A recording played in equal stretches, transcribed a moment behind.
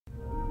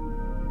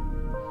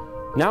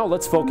Now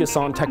let's focus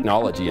on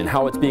technology and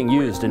how it's being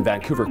used in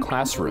Vancouver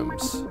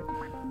classrooms.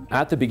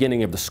 At the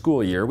beginning of the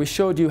school year, we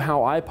showed you how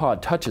iPod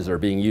Touches are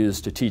being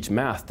used to teach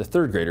math to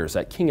third graders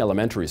at King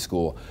Elementary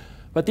School.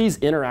 But these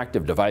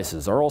interactive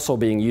devices are also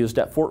being used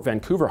at Fort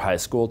Vancouver High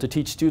School to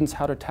teach students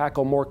how to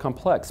tackle more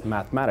complex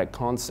mathematic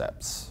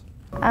concepts.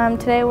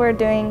 Today we're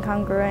doing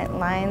congruent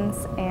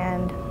lines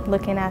and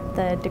looking at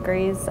the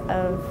degrees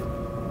of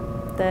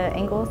the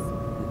angles.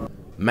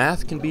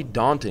 Math can be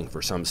daunting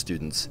for some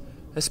students,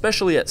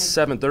 especially at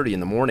 7:30 in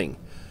the morning.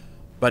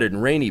 But in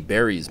Rainey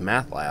Berry's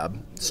math lab,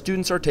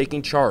 students are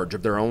taking charge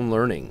of their own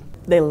learning.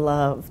 They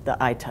love the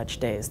iTouch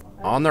days.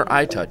 On their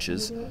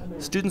iTouches,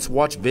 students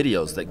watch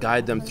videos that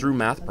guide them through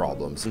math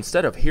problems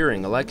instead of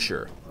hearing a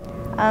lecture.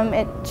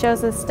 It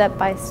shows us step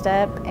by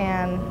step,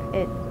 and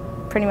it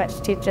pretty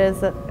much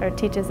teaches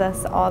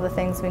us all the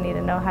things we need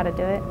to know how to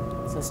do it.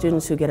 So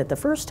students who get it the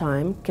first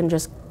time can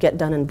just get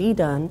done and be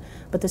done,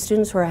 but the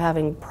students who are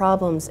having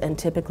problems and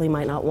typically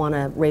might not want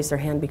to raise their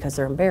hand because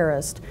they're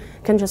embarrassed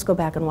can just go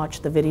back and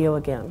watch the video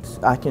again.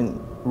 I can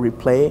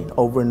replay it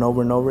over and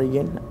over and over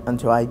again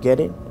until I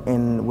get it,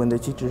 and when the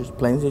teacher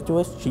explains it to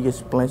us, she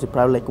just explains it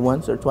probably like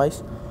once or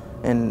twice,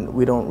 and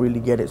we don't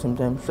really get it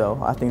sometimes, so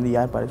I think the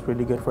iPod is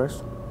really good for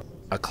us.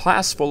 A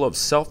class full of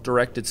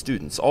self-directed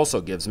students also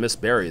gives Miss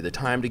Berry the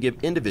time to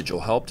give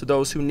individual help to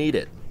those who need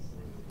it.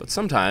 But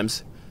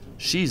sometimes,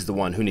 she's the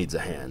one who needs a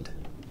hand.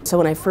 So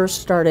when I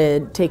first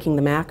started taking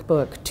the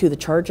MacBook to the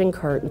charging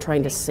cart and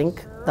trying to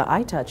sync the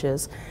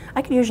iTouches,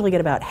 I could usually get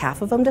about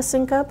half of them to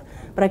sync up,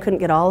 but I couldn't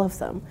get all of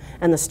them.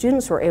 And the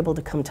students were able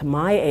to come to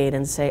my aid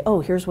and say, oh,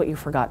 here's what you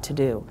forgot to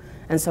do.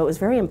 And so it was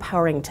very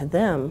empowering to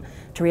them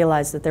to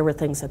realize that there were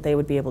things that they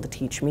would be able to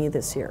teach me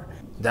this year.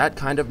 That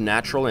kind of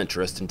natural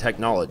interest in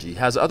technology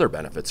has other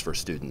benefits for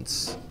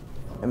students.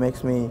 It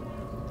makes me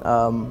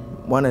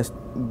want to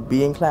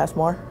be in class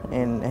more,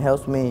 and it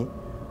helps me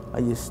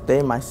just stay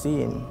in my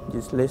seat and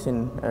just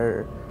listen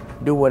or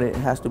do what it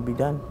has to be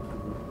done.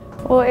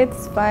 Well,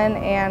 it's fun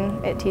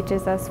and it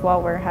teaches us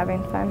while we're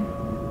having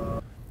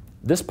fun.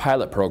 This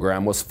pilot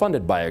program was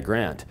funded by a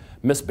grant.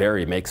 Miss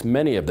Berry makes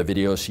many of the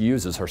videos she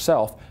uses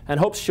herself and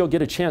hopes she'll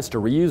get a chance to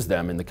reuse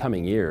them in the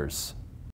coming years.